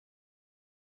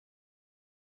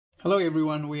Hello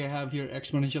everyone, we have here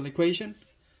exponential equation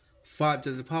 5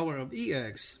 to the power of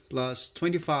ex plus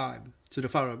 25 to the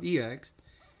power of ex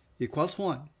equals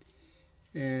 1.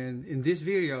 And in this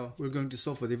video, we're going to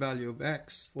solve for the value of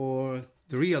x, or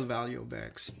the real value of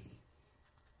x.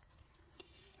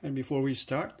 And before we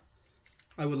start,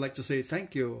 I would like to say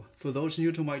thank you for those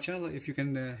new to my channel. If you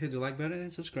can hit the like button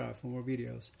and subscribe for more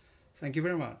videos. Thank you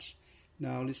very much.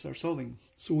 Now let's start solving.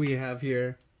 So we have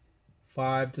here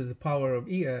 5 to the power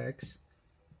of ex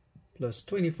plus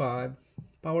 25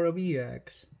 power of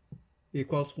ex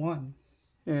equals 1.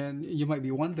 And you might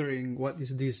be wondering, what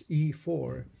is this e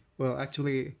for? Well,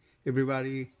 actually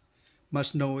everybody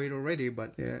must know it already,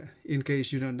 but in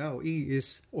case you don't know, e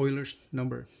is Euler's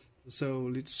number. So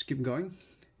let's keep going.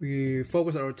 We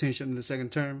focus our attention on the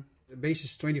second term. The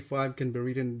basis 25 can be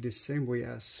written the same way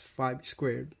as 5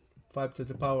 squared. 5 to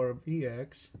the power of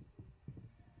ex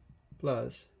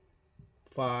plus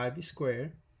 5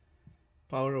 squared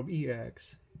power of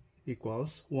ex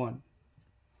equals 1.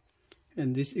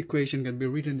 And this equation can be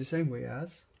written the same way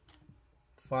as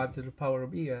 5 to the power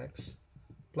of ex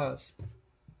plus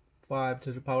 5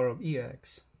 to the power of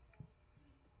ex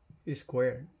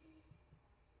squared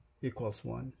equals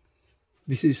 1.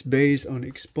 This is based on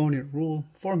exponent rule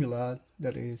formula,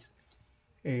 that is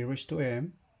a raised to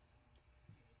m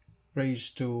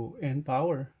raised to n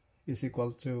power is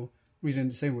equal to, written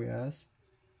the same way as,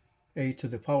 a to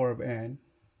the power of n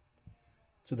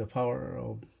to the power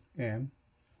of m,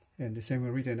 and the same way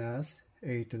written as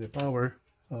a to the power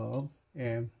of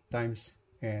m times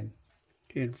n.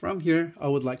 And from here, I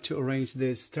would like to arrange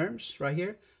these terms right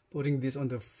here, putting this on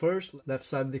the first left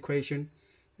side of the equation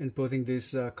and putting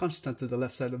this constant to the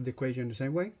left side of the equation the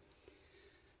same way.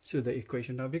 So the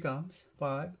equation now becomes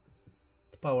 5 to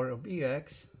the power of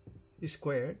ex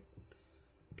squared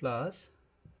plus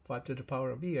 5 to the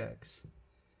power of ex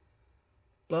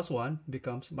plus 1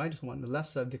 becomes minus 1, the left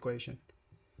side of the equation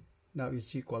now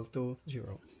is equal to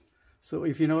 0. So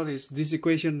if you notice, this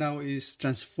equation now is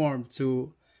transformed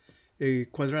to a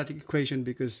quadratic equation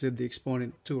because of the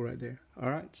exponent 2 right there.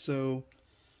 Alright, so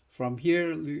from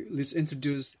here, let's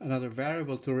introduce another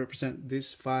variable to represent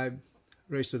this 5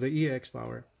 raised to the ex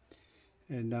power.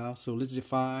 And now, so let's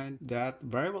define that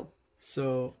variable.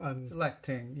 So I'm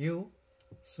selecting u,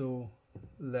 so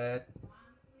let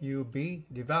u be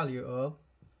the value of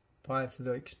 5 to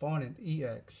the exponent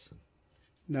ex.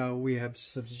 Now we have to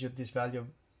substitute this value of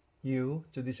u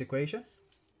to this equation.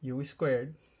 U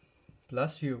squared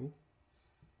plus u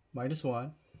minus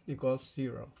 1 equals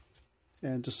 0.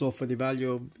 And to solve for the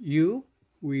value of u,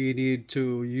 we need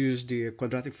to use the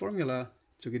quadratic formula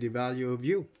to get the value of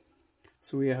u.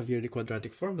 So we have here the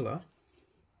quadratic formula.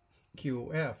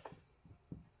 Qf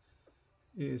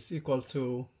is equal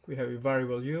to, we have a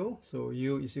variable u, so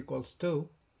u is equals to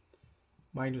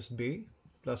minus b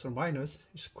plus or minus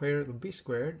square root of b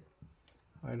squared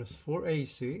minus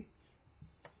 4ac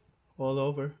all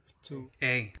over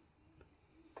 2a.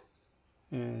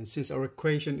 And since our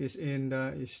equation is in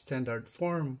the standard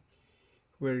form,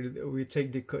 where we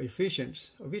take the coefficients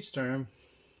of each term,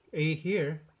 a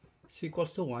here is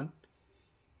equals to 1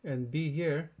 and b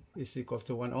here is equal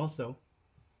to 1 also,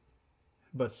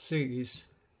 but c is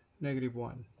negative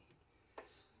 1.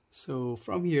 So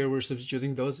from here, we're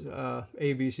substituting those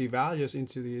a, b, c values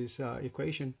into this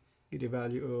equation, get the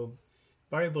value of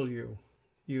variable u.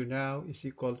 U now is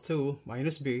equal to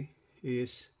minus b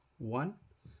is 1,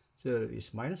 so that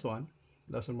is minus 1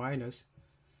 plus or minus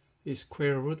is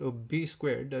square root of b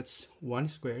squared, that's 1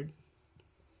 squared,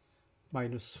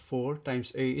 minus 4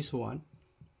 times a is 1,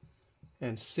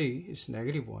 and c is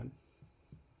negative 1.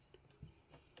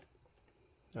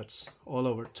 That's all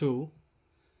over 2.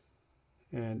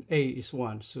 And a is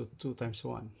 1, so 2 times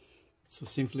 1. So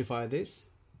simplify this.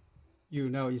 U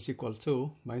now is equal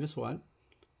to minus 1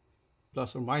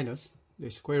 plus or minus the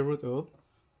square root of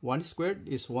 1 squared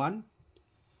is 1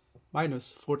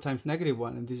 minus 4 times negative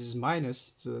 1, and this is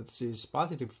minus, so this is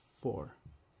positive 4.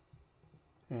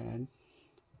 And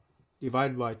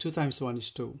divided by 2 times 1 is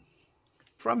 2.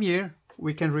 From here,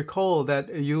 we can recall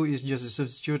that u is just a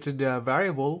substituted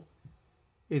variable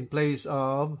in place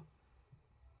of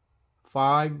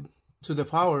 5 to the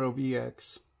power of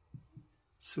ex.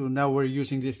 So now we're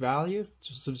using this value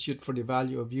to substitute for the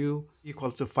value of u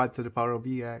equal to 5 to the power of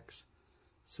ex.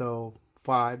 So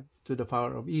 5 to the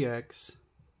power of ex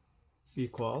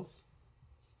equals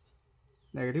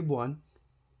negative 1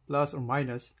 plus or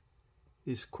minus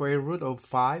the square root of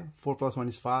 5, 4 plus 1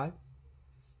 is 5,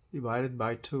 divided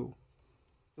by 2.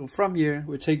 So from here,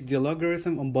 we take the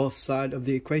logarithm on both sides of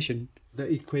the equation.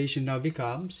 The equation now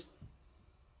becomes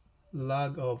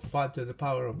log of 5 to the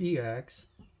power of ex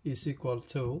is equal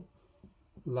to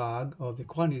log of the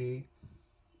quantity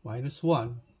minus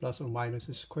 1 plus or minus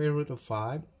the square root of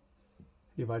 5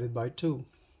 divided by 2.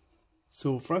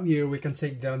 So from here, we can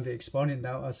take down the exponent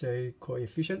now as a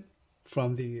coefficient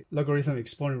from the logarithm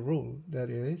exponent rule. That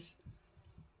is,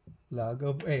 log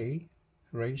of a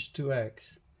raised to x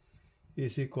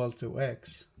is equal to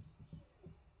x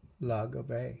log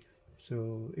of a.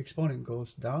 So exponent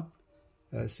goes down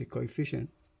as the coefficient.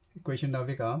 Equation now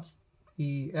becomes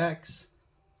ex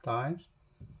times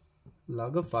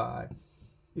log of 5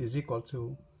 is equal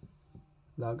to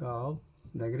log of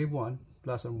negative 1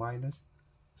 plus or minus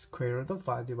square root of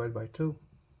 5 divided by 2.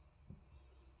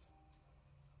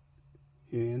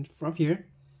 And from here,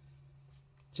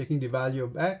 checking the value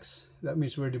of x, that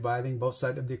means we're dividing both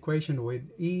sides of the equation with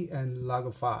e and log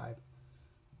of 5.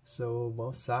 So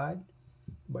both sides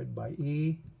divided by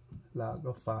e log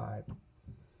of 5.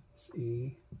 It's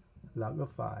e log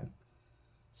of 5.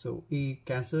 So e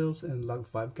cancels and log of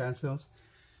 5 cancels,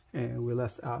 and we're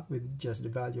left out with just the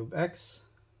value of x.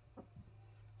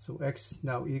 So x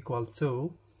now equal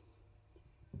to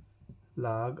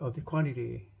log of the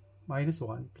quantity minus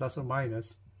 1 plus or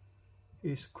minus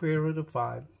is square root of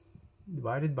 5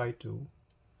 divided by 2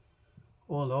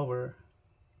 all over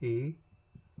e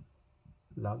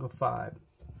log of 5.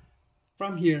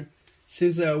 From here,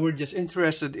 since we're just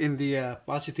interested in the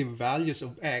positive values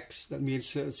of x, that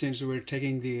means since we're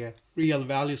taking the real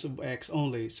values of x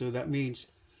only, so that means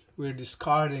we're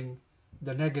discarding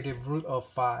the negative root of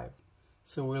 5.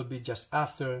 So we'll be just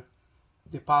after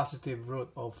the positive root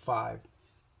of 5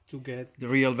 to get the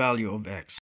real value of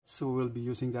x. So we'll be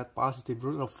using that positive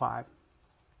root of 5.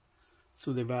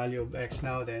 So the value of x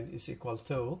now then is equal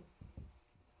to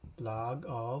log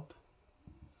of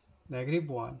negative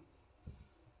 1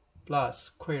 plus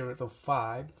square root of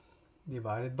 5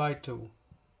 divided by 2,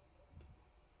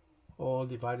 all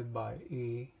divided by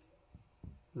e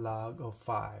log of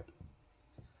 5.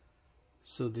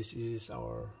 So this is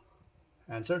our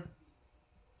answer.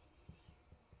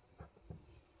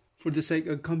 For the sake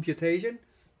of computation,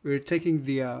 we're taking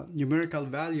the numerical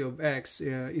value of x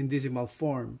in decimal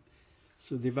form.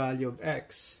 So the value of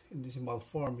x in decimal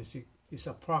form is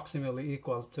approximately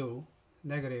equal to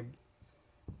negative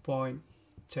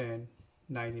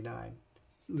 0.1099.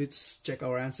 Let's check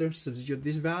our answer. Substitute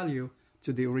this value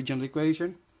to the original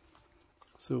equation.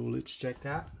 So let's check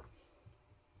that.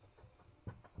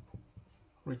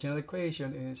 Original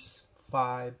equation is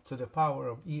 5 to the power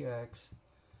of ex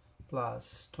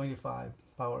plus 25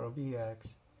 power of ex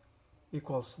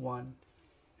equals 1.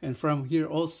 And from here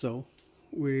also,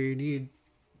 we need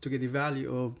to get the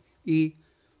value of E,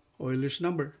 Euler's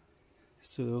number.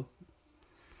 So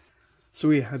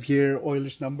we have here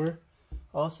Euler's number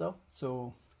also.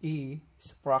 So E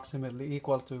is approximately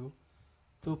equal to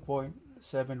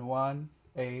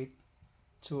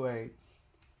 2.71828.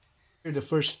 Here the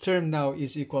first term now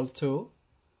is equal to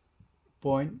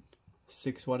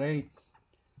 0.618.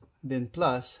 Then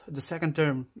plus the second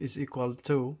term is equal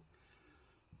to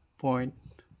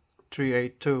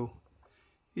 0.382.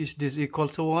 Is this equal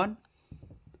to 1?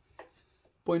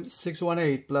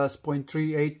 0.618 plus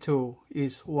 0.382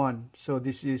 is 1. So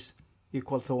this is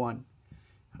equal to 1.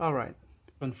 Alright.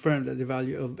 Confirm that the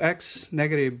value of x,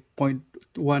 negative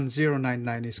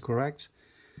 0.1099, is correct.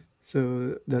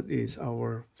 So that is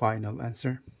our final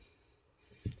answer.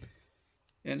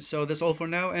 And so that's all for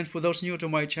now. And for those new to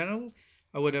my channel,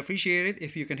 I would appreciate it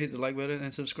if you can hit the like button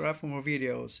and subscribe for more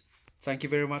videos. Thank you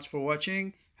very much for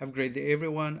watching. Have a great day,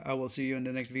 everyone. I will see you in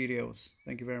the next videos.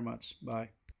 Thank you very much. Bye.